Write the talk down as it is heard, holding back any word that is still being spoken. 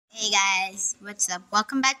Hey guys, what's up?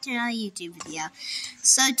 Welcome back to another YouTube video.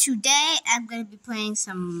 So today I'm going to be playing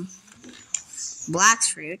some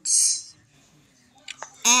blox fruits.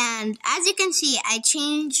 And as you can see, I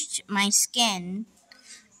changed my skin.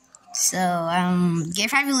 So, Gear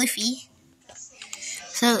 5 Luffy.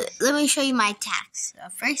 So let me show you my attacks. So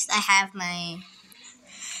first I have my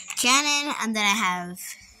cannon, and then I have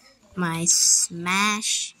my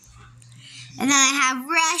smash. And then I have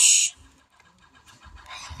rush.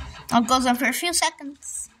 It goes on for a few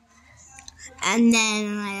seconds. And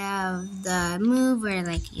then I have the move where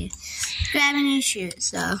like you grab and you shoot.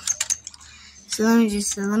 So let me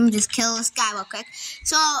just kill this guy real quick.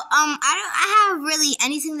 So I have really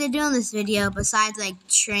anything to do in this video besides like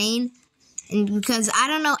train, and because I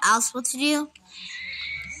don't know else what to do.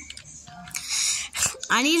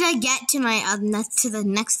 I need to get to my to the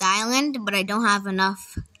next island, but I don't have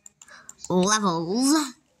enough levels.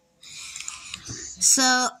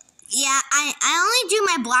 So yeah, I only do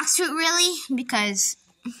my blox fruit really because,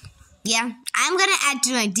 yeah, I'm going to add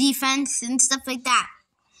to my defense and stuff like that.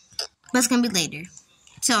 But it's going to be later.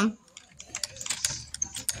 So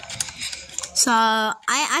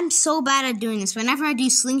I'm so bad at doing this. Whenever I do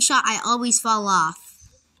slingshot, I always fall off.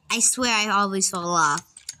 I swear I always fall off.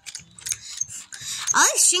 At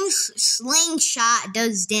least slingshot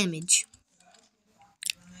does damage.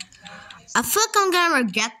 I feel like I'm gonna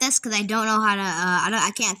regret this because I don't know how to.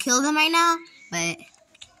 I can't kill them right now, but.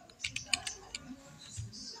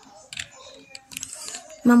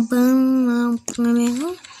 You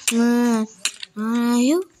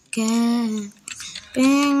can I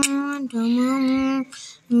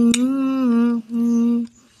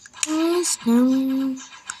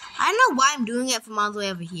don't know why I'm doing it from all the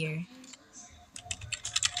way over here.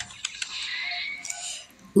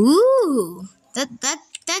 Ooh, that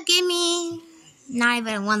gave me not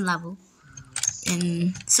even one level.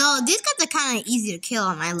 And so these guys are kind of easy to kill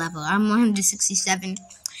on my level. I'm 167.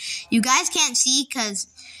 You guys can't see because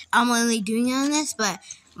I'm only doing it on this, but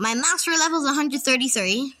my master level is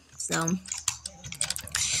 133. So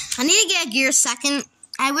I need to get a gear 2.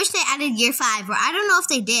 I wish they added gear 5, or I don't know if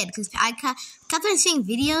they did because I kept on seeing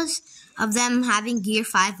videos of them having gear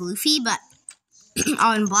 5 Luffy, but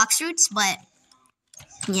on blox fruits, but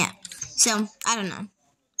yeah. So I don't know.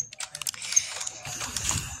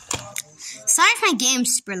 Sorry if my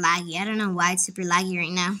game's super laggy. I don't know why it's super laggy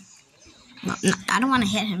right now. No, I don't want to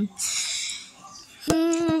hit him.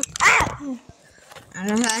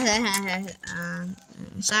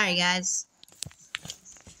 Sorry, guys.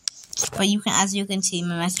 But as you can see,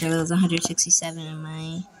 my master level is 167, and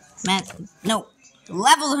my level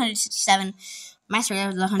 167. Master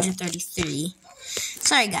level is 133.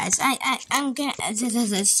 Sorry, guys. I'm gonna.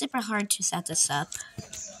 It's super hard to set this up.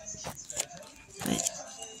 But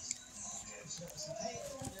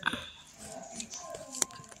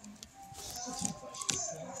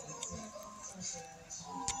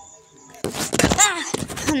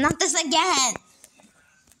not this again.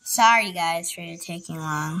 Sorry, guys, for taking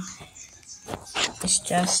long. It's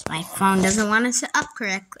just my phone doesn't want to set up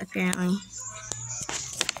correctly, apparently.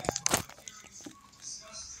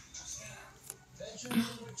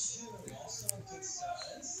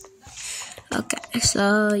 Okay,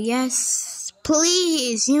 so yes,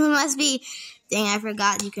 please, you must be. Dang, I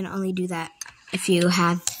forgot you can only do that if you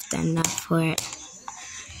have done enough for it.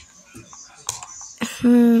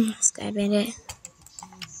 Sky Bandit.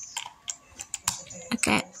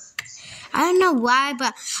 Okay. I don't know why,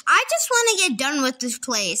 but I just want to get done with this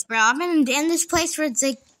place, bro. I've been in this place for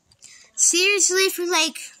seriously for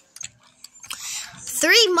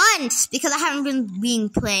 3 months because I haven't been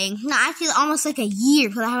playing. No, actually almost a year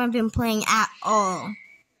because I haven't been playing at all.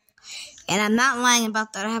 And I'm not lying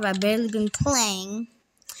about that. I barely been playing.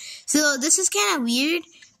 So this is kind of weird,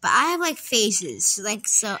 but I have phases.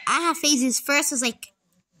 So I have phases. First was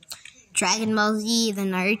Dragon Ball Z,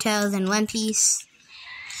 then Naruto, then One Piece,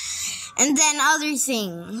 and then other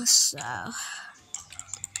things. So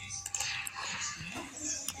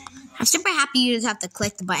I'm super happy you just have to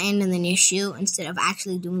click the button and then you shoot instead of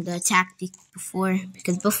actually doing the attack before.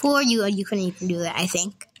 Because before you couldn't even do that. I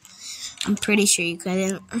think I'm pretty sure you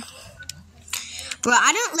couldn't. Bro,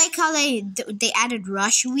 I don't like how they added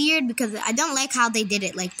rush weird because I don't like how they did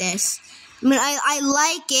it like this. I mean, I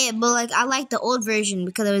like it, but I like the old version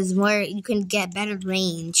because it was more, you can get better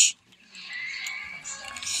range.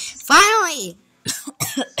 Finally!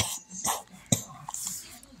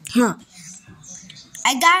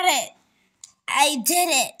 I got it! I did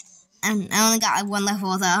it! I only got one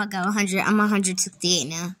level though. I got 100. I'm 168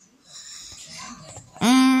 now.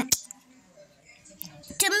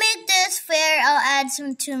 To make this fair, I'll add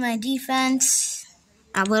some to my defense.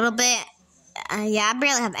 A little bit. Yeah, I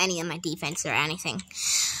barely have any in my defense or anything.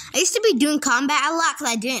 I used to be doing combat a lot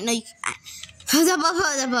because I didn't know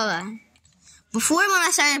Before, when I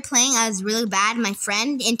started playing, I was really bad. My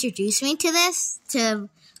friend introduced me to this, to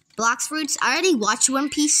blox fruits. I already watched One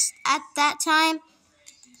Piece at that time.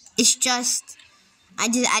 It's just, I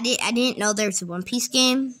didn't know there was a One Piece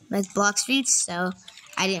game like blox fruits, so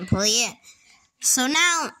I didn't play it. So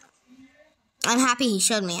now, I'm happy he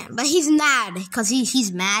showed me it. But he's mad, because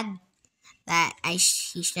he's mad that he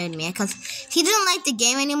showed me it, because he didn't like the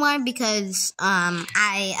game anymore, because,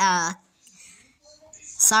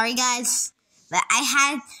 sorry guys, but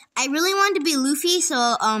I really wanted to be Luffy, so,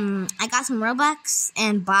 I got some Robux,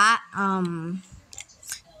 and bought,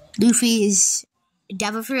 Luffy's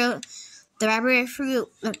Devil Fruit, the Rabbit Fruit,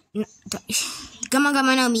 Gumma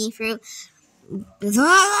Gumma no Mi Fruit,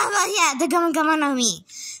 yeah, the Gumma Gumma no Mi.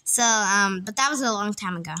 So, but that was a long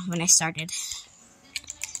time ago when I started.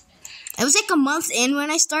 It was like a month in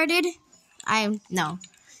when I started. No.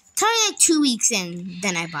 Probably like 2 weeks in,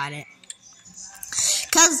 then I bought it.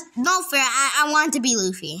 Cause, no fair, I wanted to be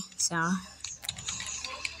Luffy, so.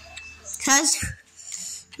 Cause,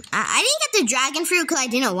 I didn't get the dragon fruit because I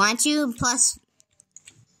didn't want to, plus,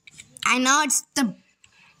 I know it's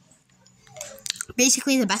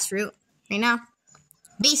basically the best fruit right now.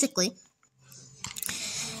 Basically.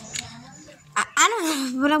 I don't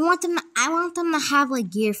know, but I want them to have like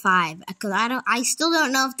Gear 5, because I still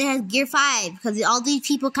don't know if they have Gear 5, because all these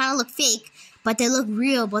people kind of look fake, but they look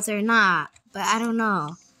real, but they're not. But I don't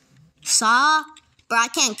know. Saw? Bro, I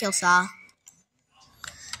can't kill Saw.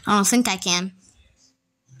 I don't think I can.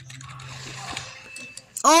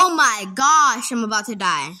 Oh my gosh, I'm about to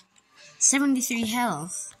die. 73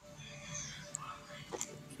 health.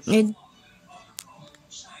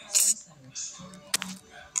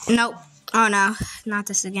 Nope. Oh no, not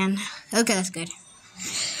this again. Okay, that's good.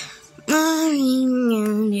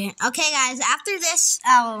 Okay, guys, after this,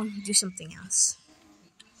 I'll do something else.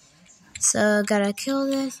 So, gotta kill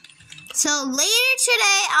this. So, later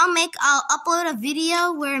today, I'll upload a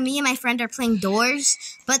video where me and my friend are playing Doors.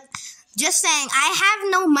 But, just saying, I have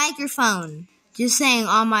no microphone. Just saying,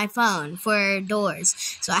 on my phone for Doors.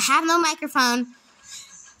 So, I have no microphone.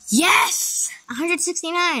 Yes!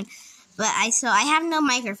 169. But I have no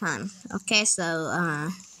microphone. Okay, so,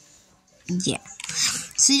 yeah.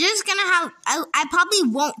 So you're just gonna have, I probably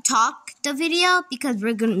won't talk the video because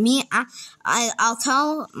I'll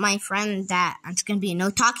tell my friend that it's gonna be a no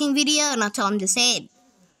talking video and I'll tell him to say it.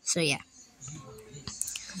 So yeah.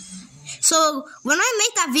 So when I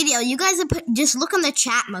make that video, you guys just look in the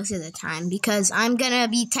chat most of the time because I'm gonna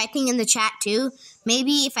be typing in the chat too.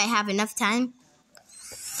 Maybe if I have enough time.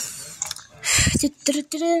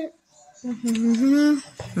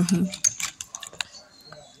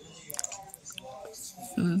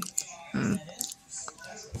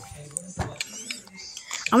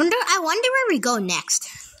 I wonder where we go next.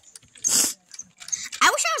 I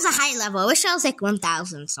wish I was a high level. I wish I was like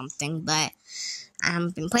 1,000 something, but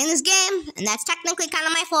I've been playing this game, and that's technically kind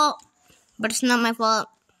of my fault. But it's not my fault.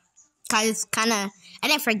 Cause it's kind of, I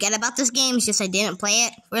didn't forget about this game. It's just I didn't play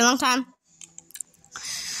it for a long time.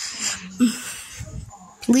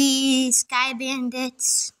 Please, Sky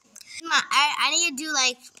Bandits. I need to do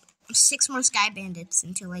like 6 more Sky Bandits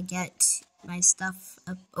until I get my stuff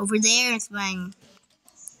up over there. It's fine.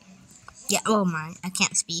 Yeah, oh my, I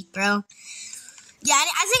can't speak, bro. Yeah,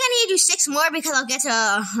 I think I need to do 6 more because I'll get to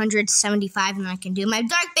 175 and then I can do my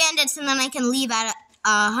Dark Bandits and then I can leave at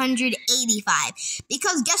 185.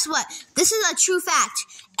 Because guess what? This is a true fact.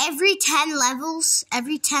 Every 10 levels,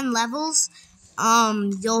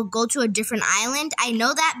 you'll go to a different island. I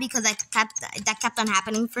know that because that kept on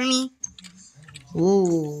happening for me.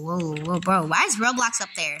 Whoa, bro. Why is Roblox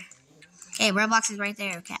up there? Okay, Roblox is right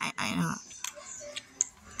there. Okay, I know.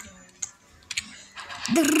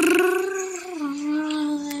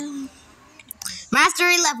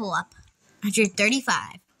 Mastery level up.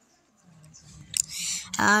 135.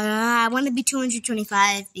 I want to be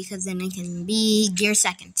 225 because then I can be Gear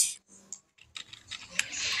 2nd.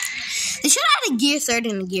 They should have had a Gear 3rd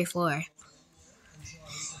and a Gear 4.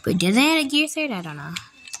 But did they have a Gear 3rd? I don't know.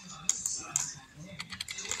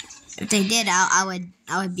 If they did, I would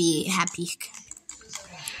be happy.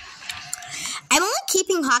 I'm only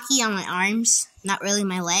keeping hockey on my arms, not really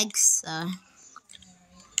my legs.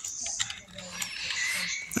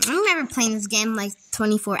 I'm never playing this game like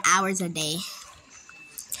 24 hours a day.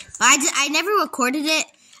 But I never recorded it.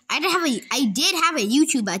 I did have a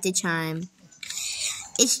YouTube at the time.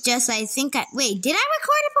 It's just wait, did I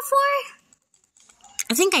record it before?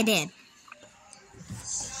 I think I did.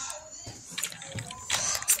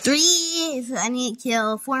 3. So I need to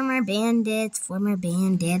kill 4 more bandits. 4 more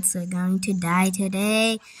bandits are going to die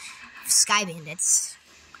today. Sky bandits.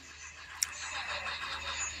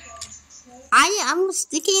 I'm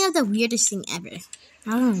thinking of the weirdest thing ever. I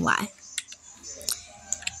don't know why.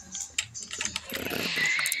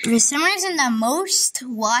 For some reason, the most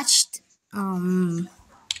watched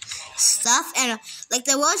stuff and like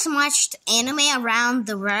the most watched anime around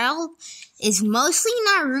the world is mostly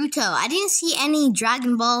Naruto. I didn't see any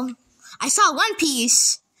Dragon Ball. I saw One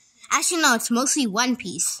Piece. Actually, no, it's mostly One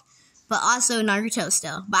Piece, but also Naruto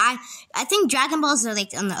still. But I think Dragon Balls are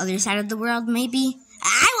like on the other side of the world, maybe.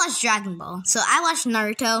 I watched Dragon Ball, so I watched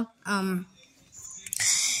Naruto,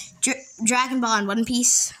 Dragon Ball, and One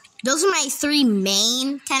Piece. Those are my 3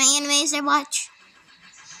 main kind of animes I watch.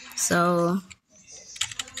 So,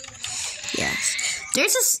 yes.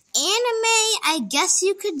 There's this anime, I guess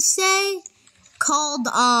you could say, called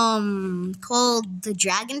The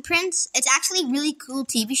Dragon Prince. It's actually a really cool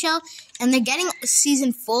TV show, and they're getting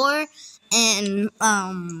season 4 in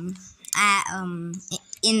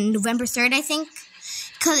November 3rd, I think.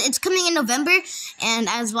 Cause it's coming in November, and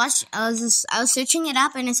I was searching it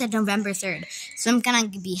up, and it said November 3rd. So I'm gonna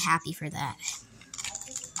be happy for that.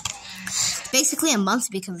 Basically, a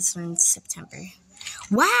month because it's in September.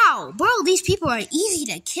 Wow, bro, these people are easy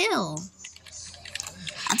to kill.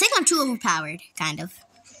 I think I'm too overpowered, kind of.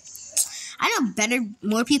 I know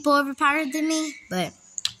more people overpowered than me, but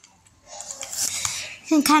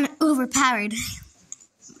I'm kind of overpowered.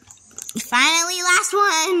 Finally, last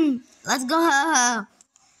one. Let's go.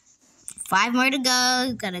 5 more to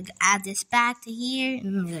go. Gotta add this back to here.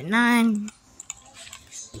 And we're at 9.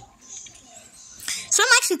 So I'm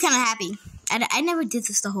actually kind of happy. I never did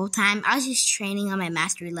this the whole time. I was just training on my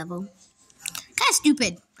mastery level. Kind of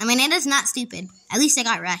stupid. I mean, it is not stupid. At least I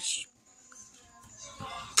got rush.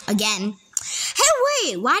 Again. Hey,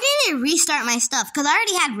 wait. Why didn't it restart my stuff? Because I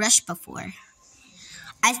already had rush before.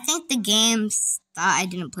 I think the game thought I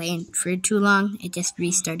didn't play for too long. It just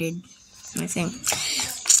restarted my thing.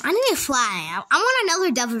 I need to fly. I want another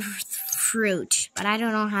devil fruit, but I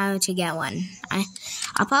don't know how to get one.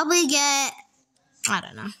 I'll probably get. I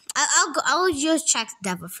don't know. I'll just check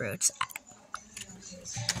devil fruits.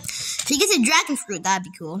 If you get a dragon fruit, that'd be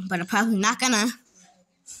cool. But I'm probably not gonna.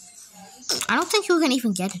 I don't think you can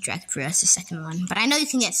even get a dragon fruit as the second one. But I know you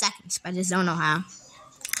can get seconds, but I just don't know how.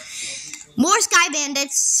 More sky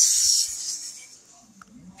bandits.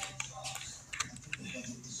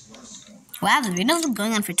 Wow, the video's been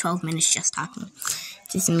going on for 12 minutes just talking.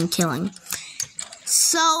 Just me killing.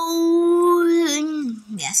 So,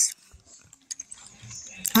 yes.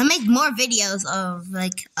 I'll make more videos of,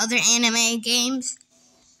 like, other anime games.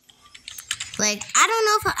 Like, I don't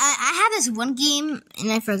know if I had this one game,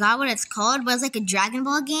 and I forgot what it's called, but it's like a Dragon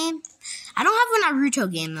Ball game. I don't have a Naruto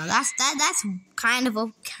game, though. That's kind of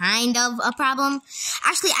a problem.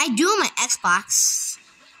 Actually, I do on my Xbox.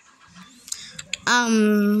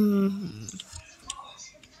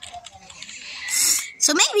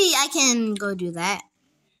 So maybe I can go do that.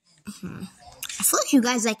 I feel like you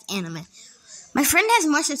guys like anime. My friend has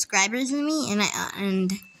more subscribers than me, and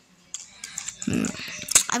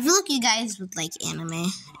I feel like you guys would like anime,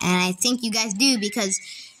 and I think you guys do because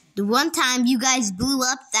the one time you guys blew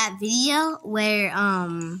up that video where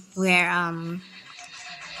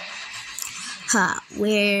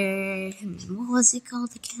what was it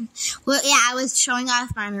called again? Well, yeah, I was showing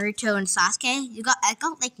off my Naruto and Sasuke. I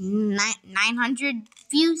got like 900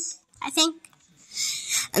 views, I think.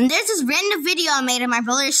 And there's this random video I made of my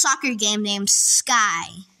brother's soccer game named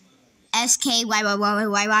Sky.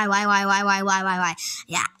 SKYYYYYYYYYYY.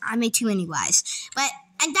 Yeah, I made too many Y's.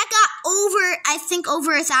 And that got over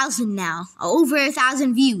 1,000 now. Over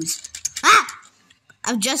 1,000 views.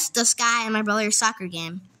 Of just the Sky and my brother's soccer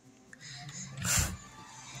game.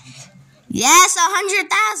 Yes,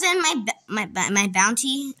 100,000. My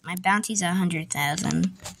bounty's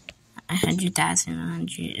 100,000. 100,000.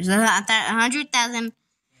 100,000.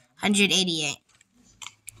 188.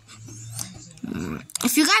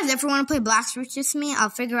 If you guys ever want to play blox with me, I'll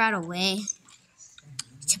figure out a way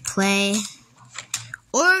to play.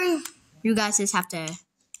 Or you guys just have to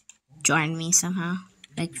join me somehow.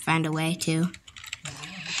 Like, find a way to.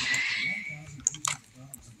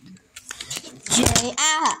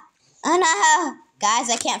 Oh no! Guys,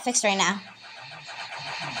 I can't fix right now.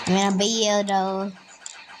 I'm gonna build though.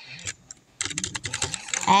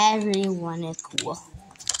 Everyone is cool.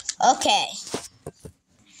 Okay.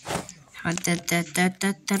 And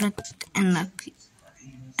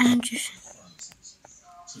just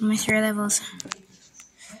my 3 levels.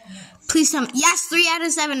 Please tell me. Yes, 3 out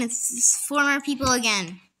of 7. It's 4 more people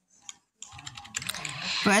again.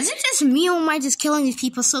 Bro, is it just me or am I just killing these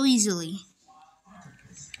people so easily?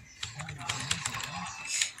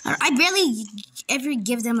 I barely ever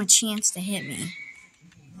give them a chance to hit me.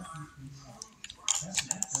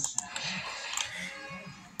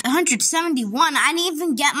 171. I didn't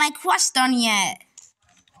even get my quest done yet.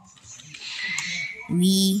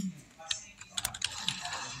 We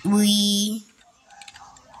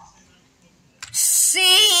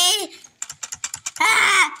see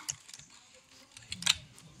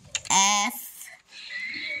F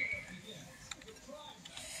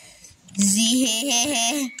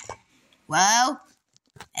Z. Whoa.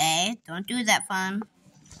 Hey, don't do that, phone.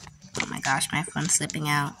 Oh my gosh, my phone's slipping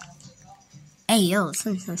out. Hey, yo, this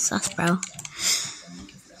is sus, bro.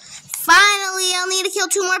 Finally, I'll need to kill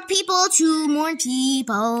 2 more people. 2 more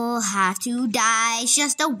people have to die. It's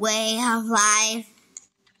just a way of life.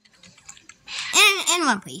 In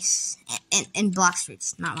One Piece. In Blox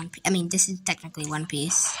Streets, not One Piece. I mean, this is technically One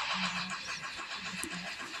Piece.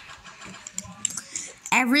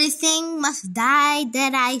 Everything must die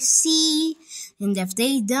that I see. And if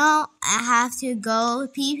they don't, I have to go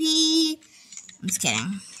pee-pee. I'm just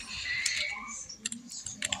kidding.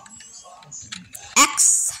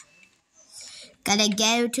 X. Gotta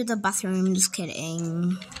go to the bathroom. Just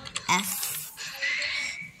kidding. F.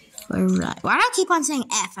 For right. Why do I keep on saying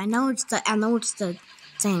F? I know it's the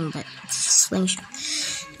thing, but it's a slingshot.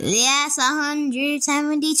 Yes,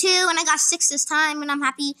 172, and I got 6 this time, and I'm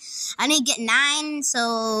happy. I need to get 9,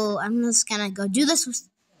 so I'm just gonna go do this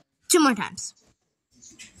 2 more times.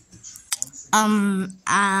 I'll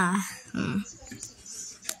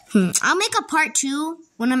make a part 2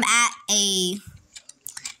 when I'm at a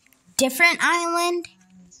different island.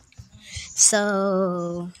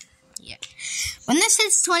 So, yeah. When this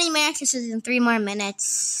hits 20 minutes, this is in 3 more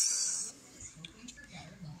minutes.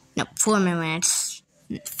 No, 4 more minutes.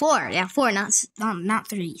 4, yeah, 4, not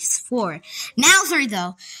 3, 4. Now 3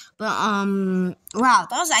 though. But wow,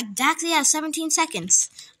 that was exactly at 17 seconds.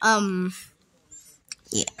 Yeah.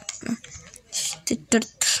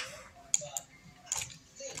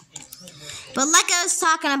 But like I was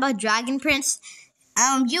talking about Dragon Prince,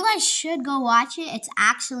 you guys should go watch it. It's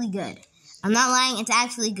actually good. I'm not lying, it's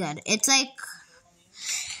actually good. It's like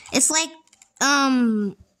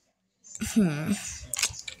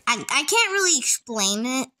I can't really explain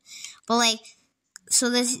it, but like, so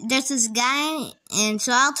there's this guy, and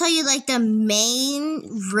so I'll tell you like the main,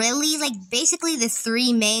 really, like basically the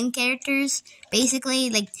 3 main characters, basically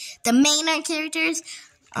like the main characters,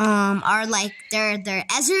 are like, they're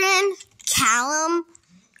Ezreal, Callum,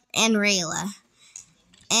 and Rayla.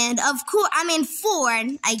 And of course, I mean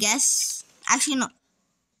 4, I guess. Actually, no.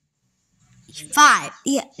 5.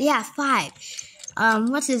 Yeah, 5.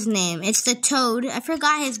 What's his name? It's the Toad. I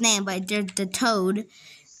forgot his name, but they're the Toad.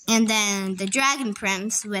 And then the Dragon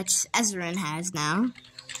Prince, which Ezreal has now.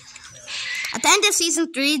 At the end of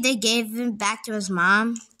Season 3, they gave him back to his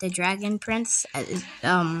mom, the Dragon Prince.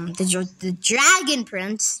 The Dragon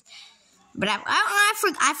Prince. But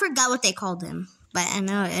I forgot what they called him. But I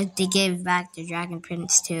know they gave back the Dragon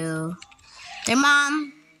Prince to their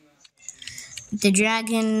mom, the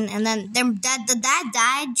dragon, and then the dad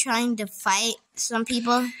died trying to fight some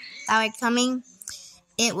people that were coming.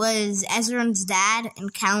 It was Ezreal's dad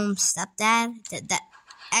and Callum's stepdad.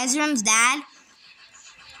 Ezreal's dad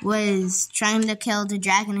was trying to kill the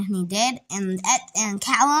dragon, and he did. And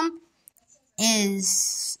Callum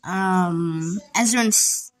is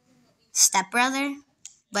Ezreal's stepbrother.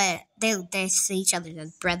 But they see each other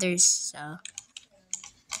as brothers, so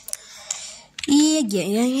yeah.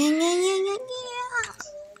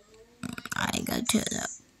 I got to the.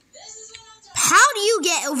 How do you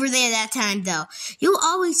get over there that time though? You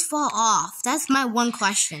always fall off. That's my one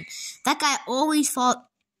question. That guy always fall.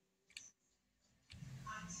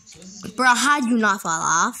 Bro, how do you not fall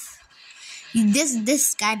off?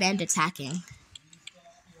 This guy bandit's hacking.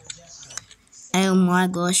 Oh my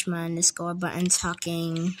gosh, man, the score button's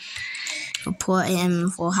hacking. Report him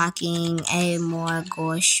for hacking. Oh my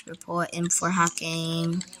gosh, report him for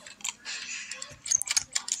hacking.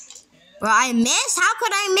 Bro, I missed? How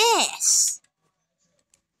could I miss?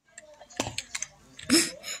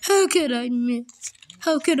 How could I miss?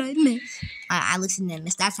 How could I miss? I listened and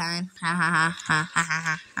missed that time. Ha ha ha ha ha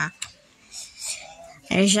ha ha.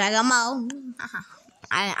 There's like a mo.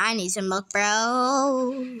 I need some milk,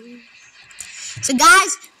 bro. So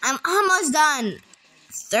guys, I'm almost done.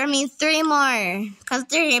 I mean 3 more. Because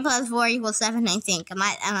 3 plus 4 equals 7, I think.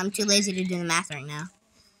 I'm too lazy to do the math right now.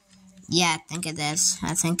 Yeah, I think it is.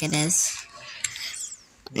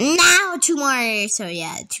 Now 2 more. So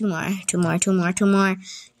yeah, 2 more. 2 more.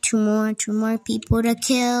 two more people to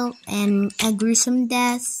kill and a gruesome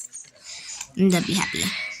death. And they'll be happy.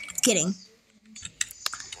 Kidding.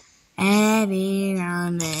 Every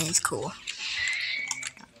round is cool.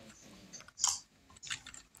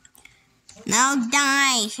 No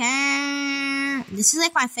dice. This is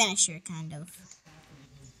like my finisher, kind of.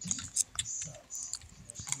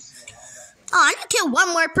 Oh, I'm gonna kill one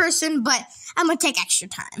more person, but I'm gonna take extra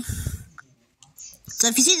time. So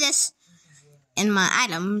if you see this in my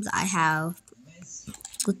items, I have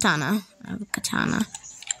katana.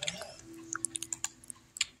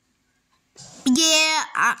 Yeah,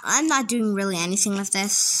 I'm not doing really anything with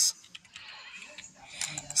this.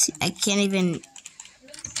 See, I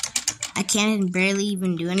can't barely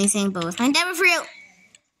even do anything, but with my devil fruit,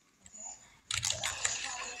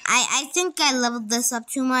 I think I leveled this up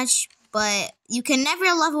too much, but you can never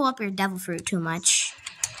level up your devil fruit too much.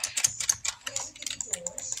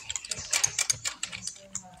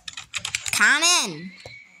 Kanan.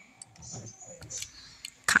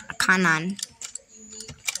 Kanan.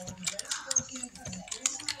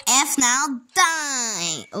 F now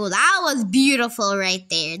die. Oh, that was beautiful right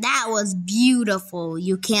there. That was beautiful.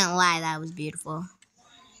 You can't lie, that was beautiful.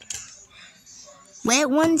 Wait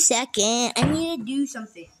 1 second. I need to do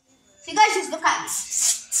something. So you guys just look at me.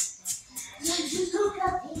 Just look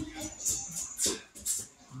at me.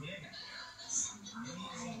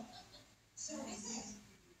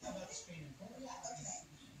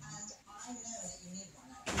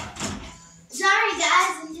 Sorry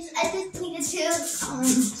guys, I just needed to get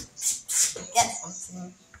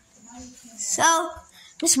something. So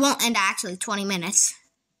this won't end actually 20 minutes.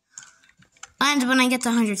 And when I get to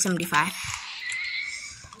 175.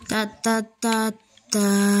 Da da da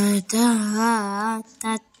da da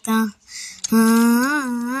da da.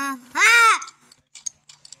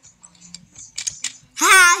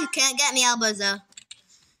 You can't get me, elbows though.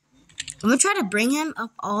 I'm gonna try to bring him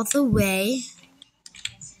up all the way.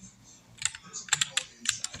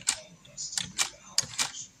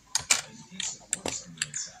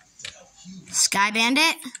 Sky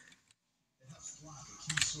Bandit.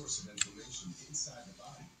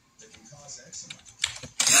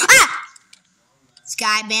 Ah!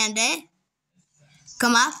 Sky Bandit.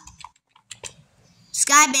 Come up.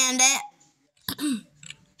 Sky Bandit.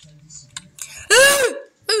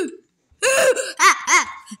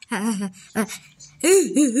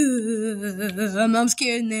 I'm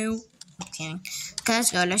scared now. Okay,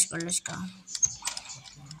 let's go.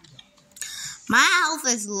 My health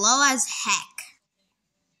is low as heck.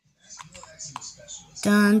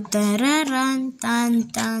 Dun dun dun dun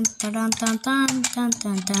dun dun dun dun dun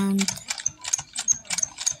dun dun.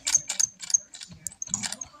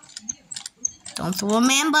 Don't throw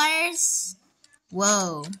man bars.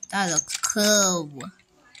 Whoa, that looks cool.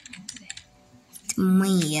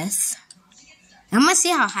 Yes. I'm gonna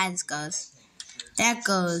see how high this goes. That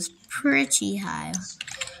goes pretty high.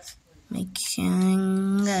 I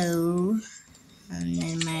can go. And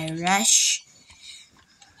then my rush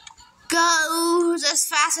goes as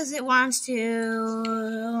fast as it wants to.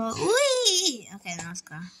 Whee! Okay, now let's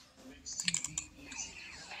go.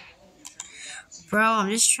 Bro, I'm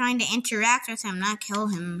just trying to interact with him, not kill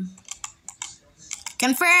him.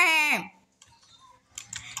 Confirm!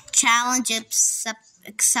 Challenge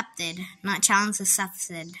accepted. Not challenge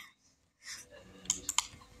accepted.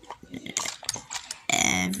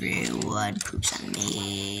 Everyone poops on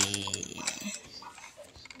me.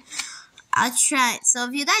 I'll try. So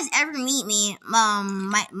if you guys ever meet me,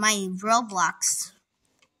 my Roblox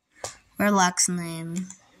name,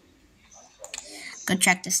 go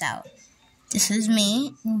check this out. This is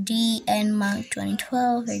me, DN Monk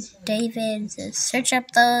 2012 or David. Just search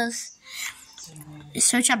up those.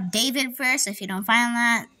 Search up David first. If you don't find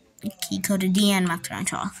that, you go to DN Monk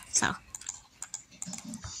 2012. So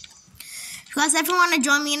if you guys ever want to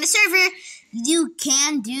join me in the server, you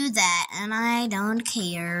can do that, and I don't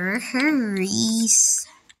care. Hurries.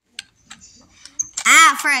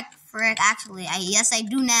 Ah, frick, actually, yes, I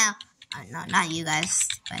do now. No, not you guys,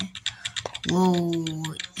 but, whoa.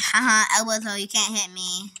 Haha, elbow, you can't hit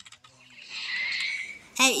me.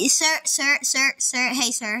 Hey, sir,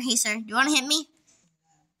 hey, sir, do you want to hit me?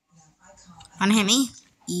 Want to hit me?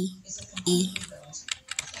 E.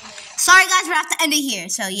 Sorry, guys, we have to end it here,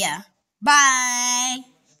 so yeah. Bye.